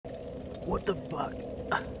What the fuck?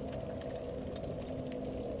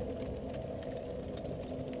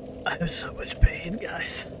 I have so much pain,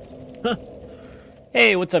 guys.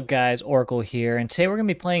 Hey, what's up guys? Oracle here, and today we're going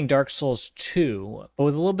to be playing Dark Souls 2, but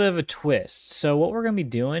with a little bit of a twist. So what we're going to be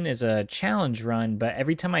doing is a challenge run, but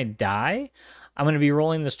every time I die, I'm going to be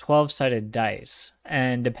rolling this 12-sided dice.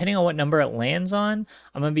 And depending on what number it lands on,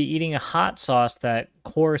 I'm going to be eating a hot sauce that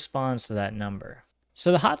corresponds to that number.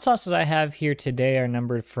 So the hot sauces I have here today are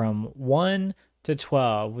numbered from 1 to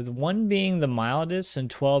 12, with 1 being the mildest and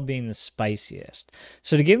 12 being the spiciest.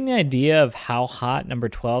 So to give you an idea of how hot number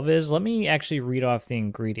 12 is, let me actually read off the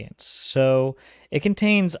ingredients. So it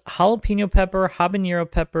contains jalapeno pepper, habanero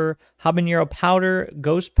powder,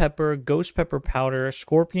 ghost pepper powder,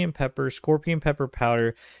 scorpion pepper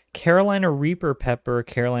powder, Carolina Reaper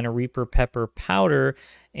pepper powder,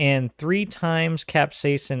 and 3 times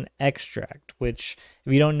capsaicin extract, which,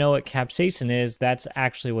 if you don't know what capsaicin is, that's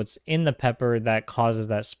actually what's in the pepper that causes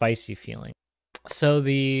that spicy feeling. So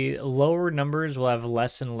the lower numbers will have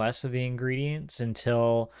less and less of the ingredients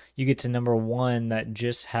until you get to number 1 that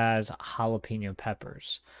just has jalapeno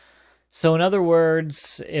peppers. So in other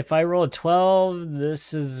words, if I roll a 12,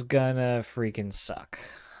 this is gonna freaking suck.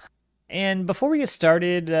 And before we get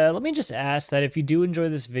started, let me just ask that if you do enjoy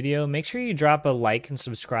this video, make sure you drop a like and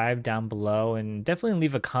subscribe down below, and definitely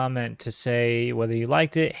leave a comment to say whether you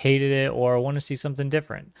liked it, hated it, or want to see something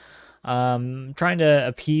different. Trying to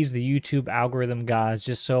appease the YouTube algorithm gods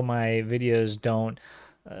just so my videos don't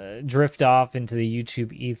drift off into the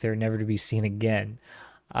YouTube ether, never to be seen again.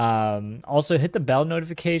 Also hit the bell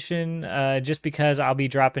notification just because I'll be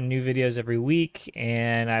dropping new videos every week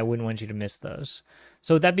and I wouldn't want you to miss those.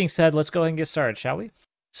 So with that being said, let's go ahead and get started, shall we?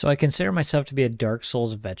 So I consider myself to be a Dark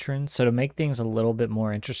Souls veteran, so to make things a little bit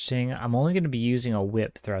more interesting, I'm only going to be using a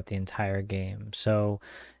whip throughout the entire game. So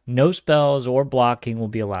no spells or blocking will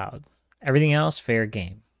be allowed. Everything else, fair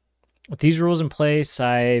game. With these rules in place,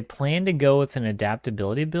 I plan to go with an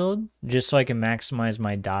adaptability build just so I can maximize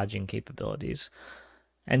my dodging capabilities.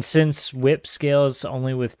 And since whip scales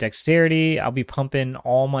only with dexterity, I'll be pumping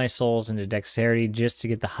all my souls into dexterity just to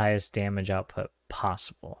get the highest damage output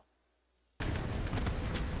possible.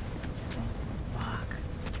 Fuck.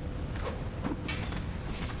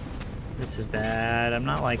 This is bad. I'm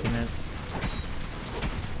not liking this.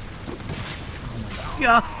 Oh my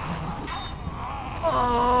god.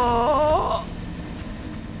 Oh.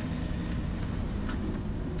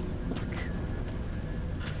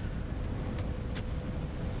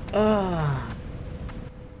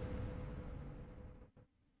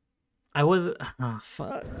 I was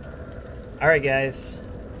fuck. All right, guys,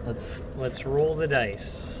 let's roll the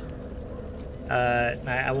dice.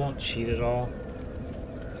 I won't cheat at all.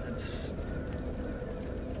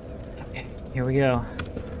 Okay. Here we go.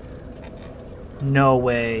 No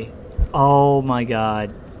way. Oh my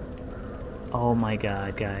god. Oh my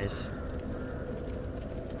god, guys.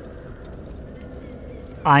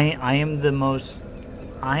 I am the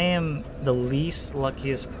least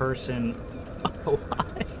luckiest person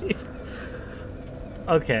alive.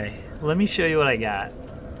 Okay, let me show you what I got.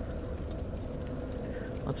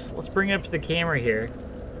 Let's bring it up to the camera here.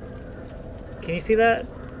 Can you see that?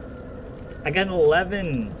 I got an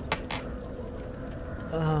 11.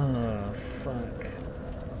 Oh fuck.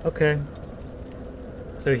 Okay.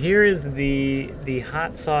 So here is the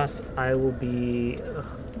hot sauce I will be. Oh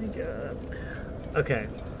my god. Okay.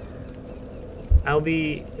 I'll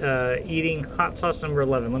be eating hot sauce number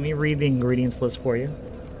 11. Let me read the ingredients list for you.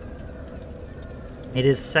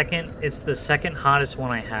 It's the second hottest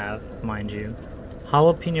one I have, mind you.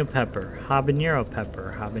 Jalapeno pepper, habanero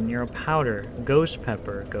powder, ghost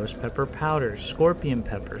pepper powder, scorpion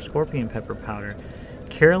pepper powder,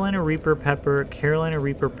 Carolina Reaper powder,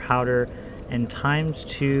 and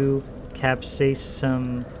 ×2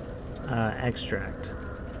 capsaicin extract.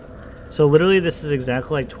 So literally this is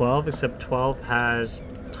exactly like 12, except 12 has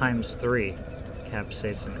 ×3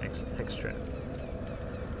 capsaicin extract.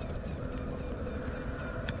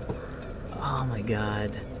 Oh my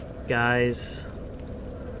god. Guys.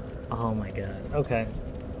 Oh my god. Okay.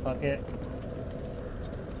 Fuck it.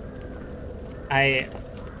 I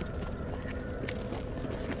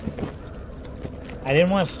didn't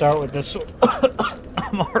want to start with this.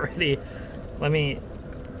 I'm already... Let me...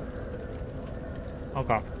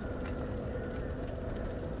 Okay.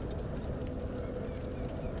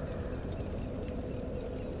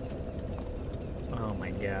 Oh my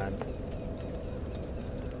god.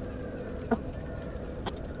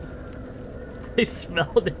 I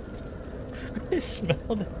smelled it. I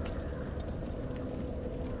smelled it.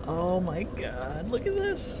 Oh my god, look at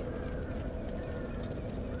this.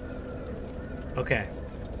 Okay.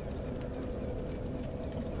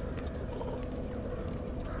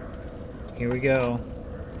 Here we go.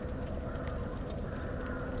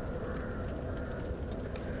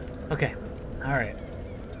 Okay. All right.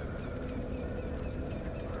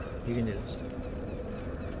 You can do this.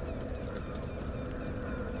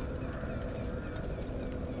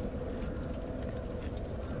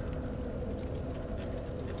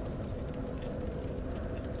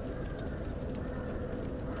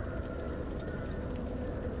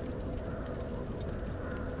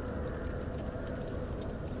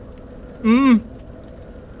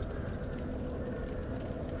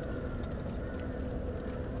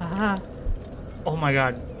 Oh my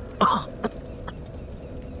god.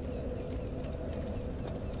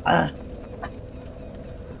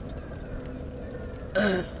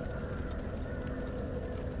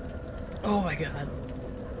 Oh my god.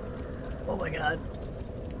 Oh my god.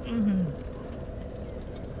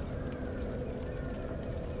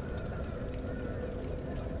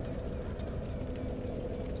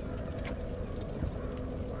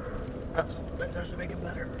 That doesn't make it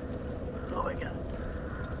better. Oh my god.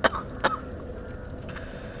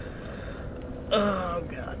 Oh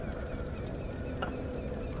god.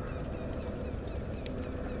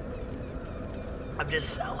 I'm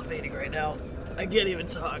just salivating right now. I can't even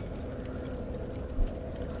talk.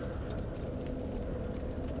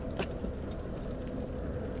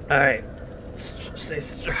 Alright. Stay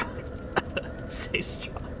strong. Stay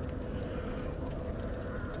strong.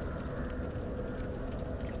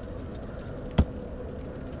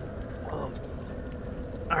 Oh.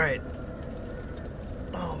 Alright.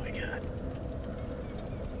 Oh my god.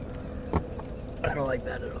 I don't like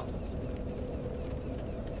that at all.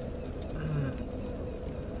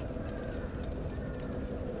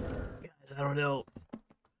 Guys, I don't know.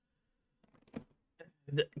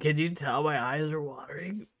 Can you tell my eyes are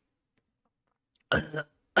watering? Oh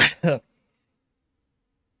my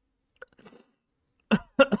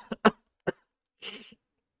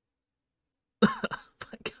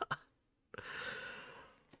god.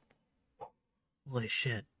 Holy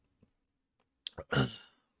shit.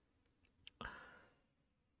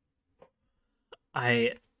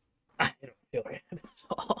 I don't feel good at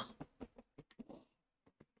all.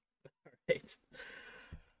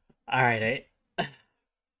 Alright,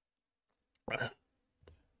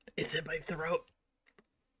 it's in my throat.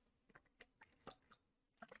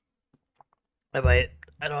 I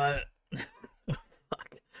don't have it.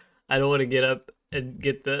 Fuck. I don't want to get up and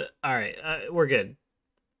get the... Alright, we're good.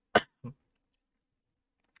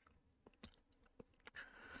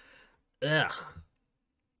 Ugh.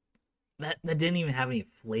 That didn't even have any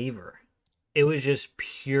flavor. It was just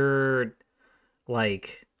pure,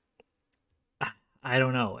 like... I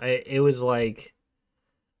don't know. It was like...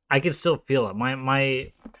 I could still feel it.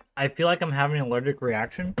 I feel like I'm having an allergic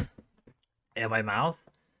reaction in my mouth.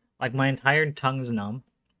 Like, my entire tongue's numb.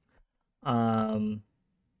 I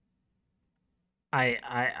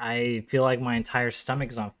feel like my entire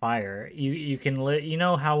stomach is on fire. You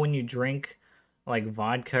know how when you drink like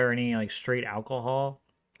vodka or any like straight alcohol,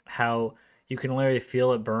 how you can literally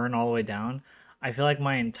feel it burn all the way down? I feel like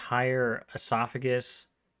my entire esophagus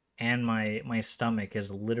and my stomach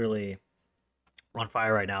is literally on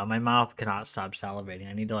fire right now. My mouth cannot stop salivating.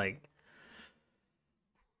 I need to like...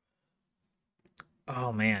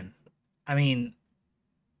 Oh man. I mean,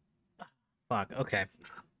 fuck. Okay.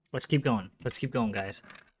 Let's keep going. Let's keep going, guys.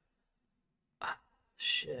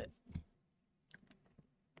 Shit.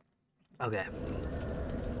 Okay.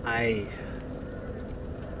 I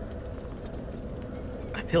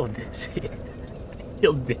feel dizzy. I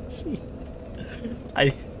feel dizzy.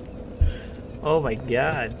 Oh my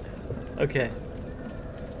god. Okay.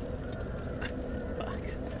 Fuck.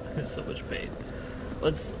 I'm in so much pain.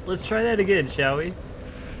 Let's try that again, shall we?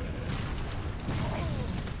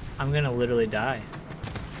 I'm gonna literally die.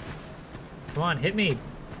 Come on, hit me.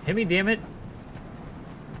 Hit me, damn it.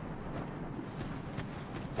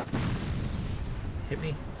 Hit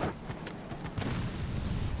me.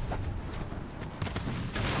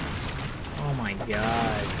 Oh my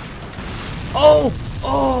god. Oh!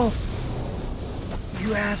 Oh!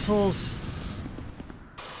 You assholes.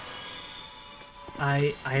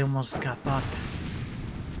 I almost got fucked.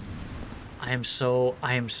 I am so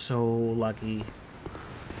lucky.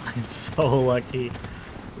 I'm so lucky.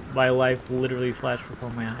 My life literally flashed before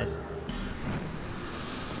my eyes.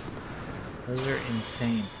 Those are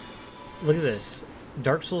insane. Look at this.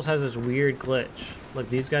 Dark Souls has this weird glitch. Look,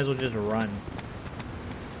 these guys will just run.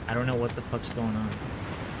 I don't know what the fuck's going on.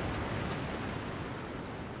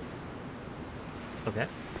 Okay.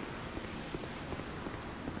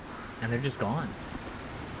 And they're just gone.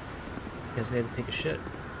 Guess they had to take a shit.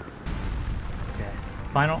 Okay.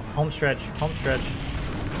 Final home stretch. Home stretch.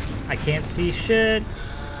 I can't see shit.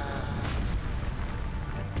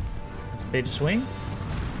 Let's bait a swing.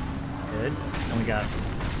 Good. Oh my god.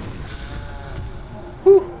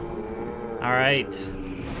 Whew. Alright.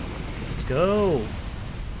 Let's go.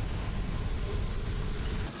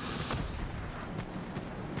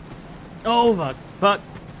 Oh, fuck. Fuck.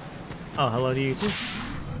 Oh, hello to you too.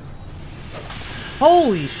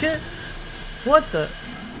 Holy shit. What the?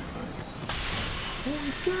 Oh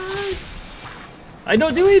my god. I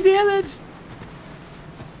don't do any damage.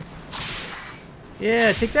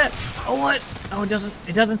 Yeah, take that. Oh, what? Oh, it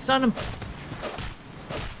doesn't stun him.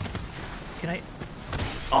 Can I?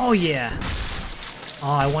 Oh, yeah.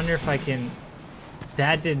 Oh, I wonder if I can.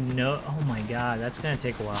 That didn't know. Oh my god, that's gonna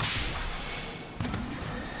take a while.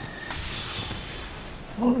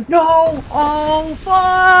 Oh, no! Oh,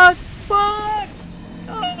 fuck! Fuck!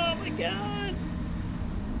 Oh my god!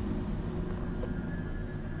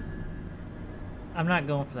 I'm not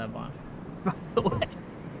going for that bonfire. By the way,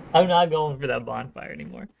 I'm not going for that bonfire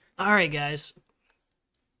anymore. Alright, guys.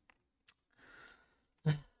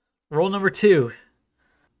 Roll number 2.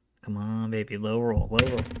 Come on, baby. Low roll. Low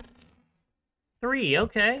roll. 3.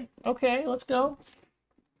 Okay. Okay, let's go.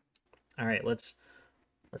 Alright, let's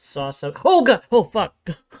sauce up. Oh, god! Oh, fuck!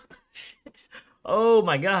 Oh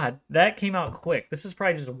my god. That came out quick. This is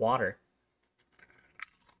probably just water.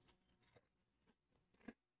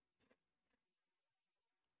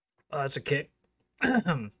 Oh, that's a kick.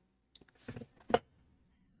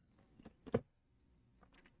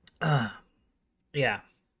 Yeah.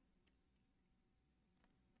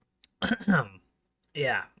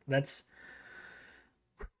 Yeah, that's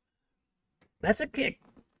a kick.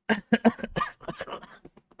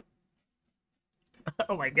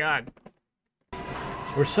 Oh my god.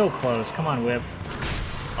 We're so close. Come on, Whip.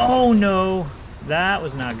 Oh no. That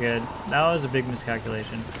was not good. That was a big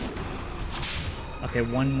miscalculation. Okay,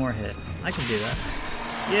 one more hit. I can do that.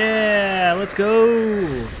 Yeah, let's go.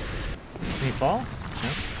 Can you fall? No.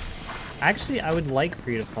 Actually, I would like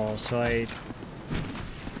for you to fall, so I...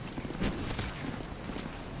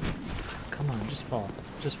 Come on, just fall.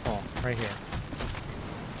 Just fall. Right here.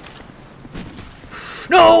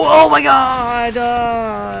 No! Oh my god!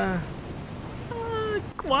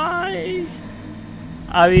 Why?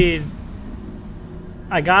 I mean...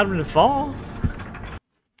 I got him to fall.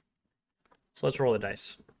 So let's roll the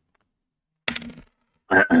dice.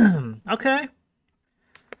 Okay.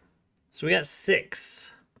 So we got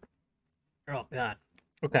 6. Oh, God.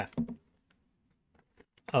 Okay.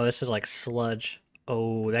 Oh, this is like sludge.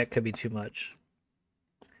 Oh, that could be too much.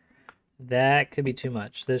 That could be too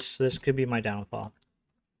much. This could be my downfall.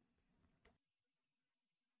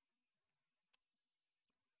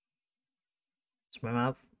 It's my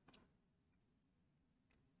mouth.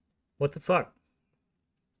 What the fuck?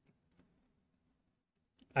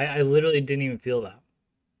 I literally didn't even feel that.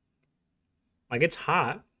 Like, it's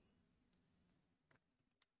hot.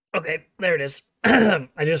 Okay, there it is. I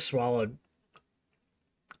just swallowed.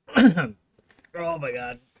 Oh my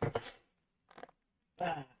god.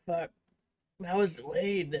 Ah, fuck. That was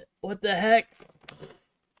delayed. What the heck?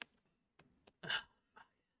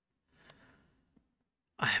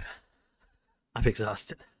 I'm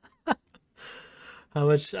exhausted. How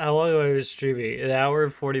long have I been streaming? An hour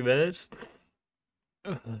and 40 minutes?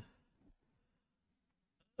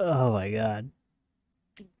 Oh my god.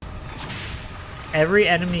 Every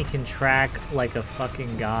enemy can track like a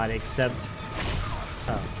fucking god except...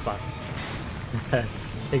 Oh, fuck.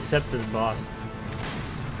 Except this boss.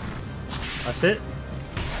 That's it?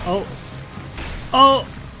 Oh. Oh!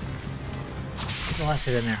 I lost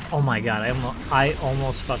it in there. Oh my god, I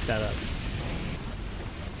almost fucked that up.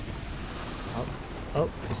 Oh, oh,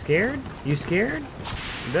 you scared? You scared?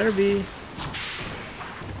 You better be. Oh,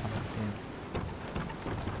 damn.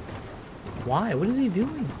 Why? What is he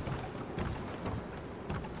doing?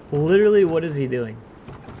 Literally, what is he doing?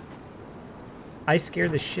 I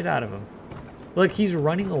scared the shit out of him. Look, he's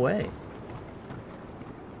running away.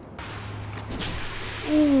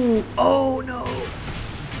 Ooh, oh no.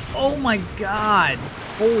 Oh my god.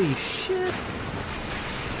 Holy shit.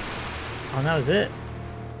 Oh, and that was it.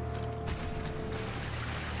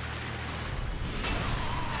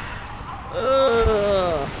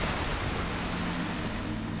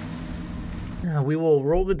 We will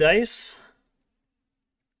roll the dice.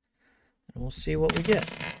 And we'll see what we get.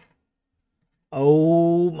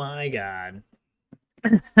 Oh my god.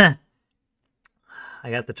 I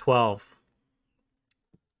got the 12.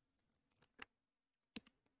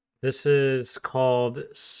 This is called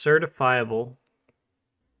certifiable.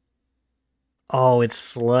 Oh, it's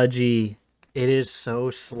sludgy. It is so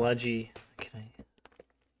sludgy. Can I... Let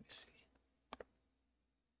me see.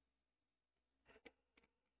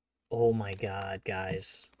 Oh my god,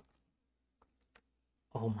 guys.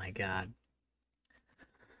 Oh my god.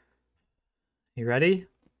 You ready?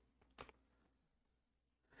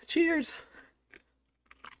 Cheers.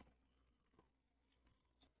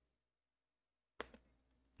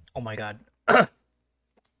 Oh my god.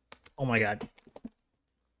 Oh my god.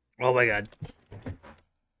 Oh my god.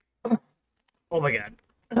 Oh my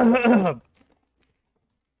god.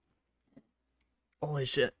 Holy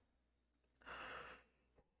shit.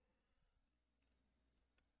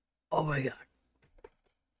 Oh my god.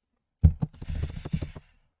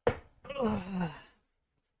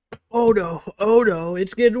 Oh no. Oh no.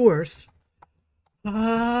 It's getting worse.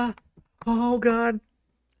 Oh god.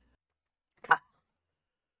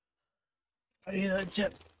 I need that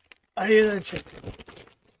chip. I need that chip.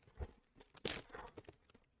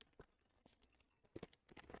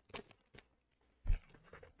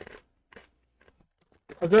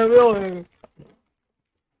 I can't feel it.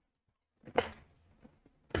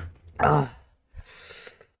 Oh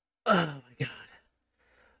my god.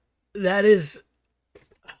 That is.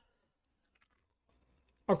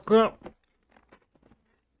 I can't.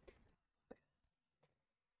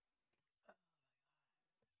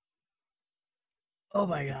 Oh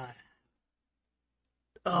my god.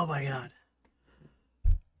 Oh my god.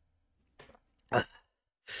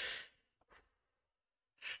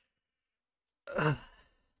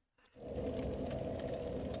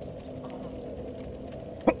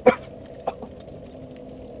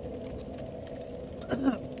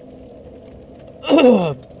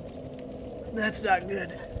 That's not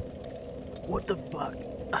good. What the fuck?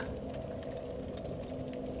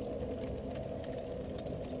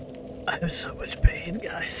 I have so much pain,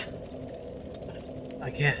 guys.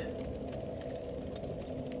 I can't.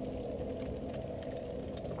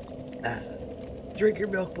 Drink your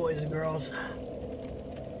milk, boys and girls.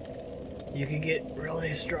 You can get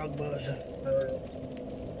really strong motion.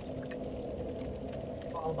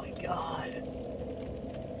 Oh my god.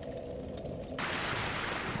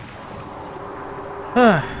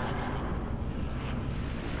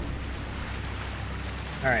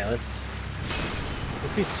 Alright, let's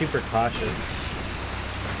be super cautious.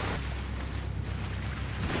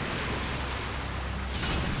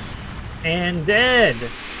 And dead!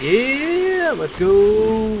 Yeah, let's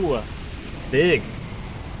go! Big.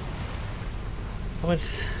 How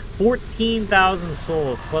much? 14,000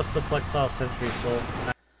 souls plus the Flexall Century soul.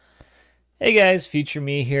 Hey guys, Future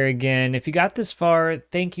Me here again. If you got this far,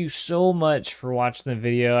 thank you so much for watching the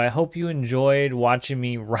video. I hope you enjoyed watching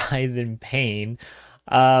me writhe in pain.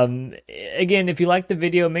 Again, if you liked the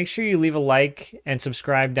video, make sure you leave a like and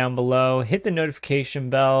subscribe down below. Hit the notification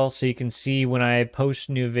bell so you can see when I post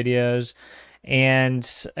new videos. And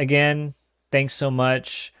again, thanks so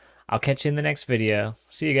much. I'll catch you in the next video.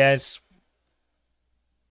 See you guys.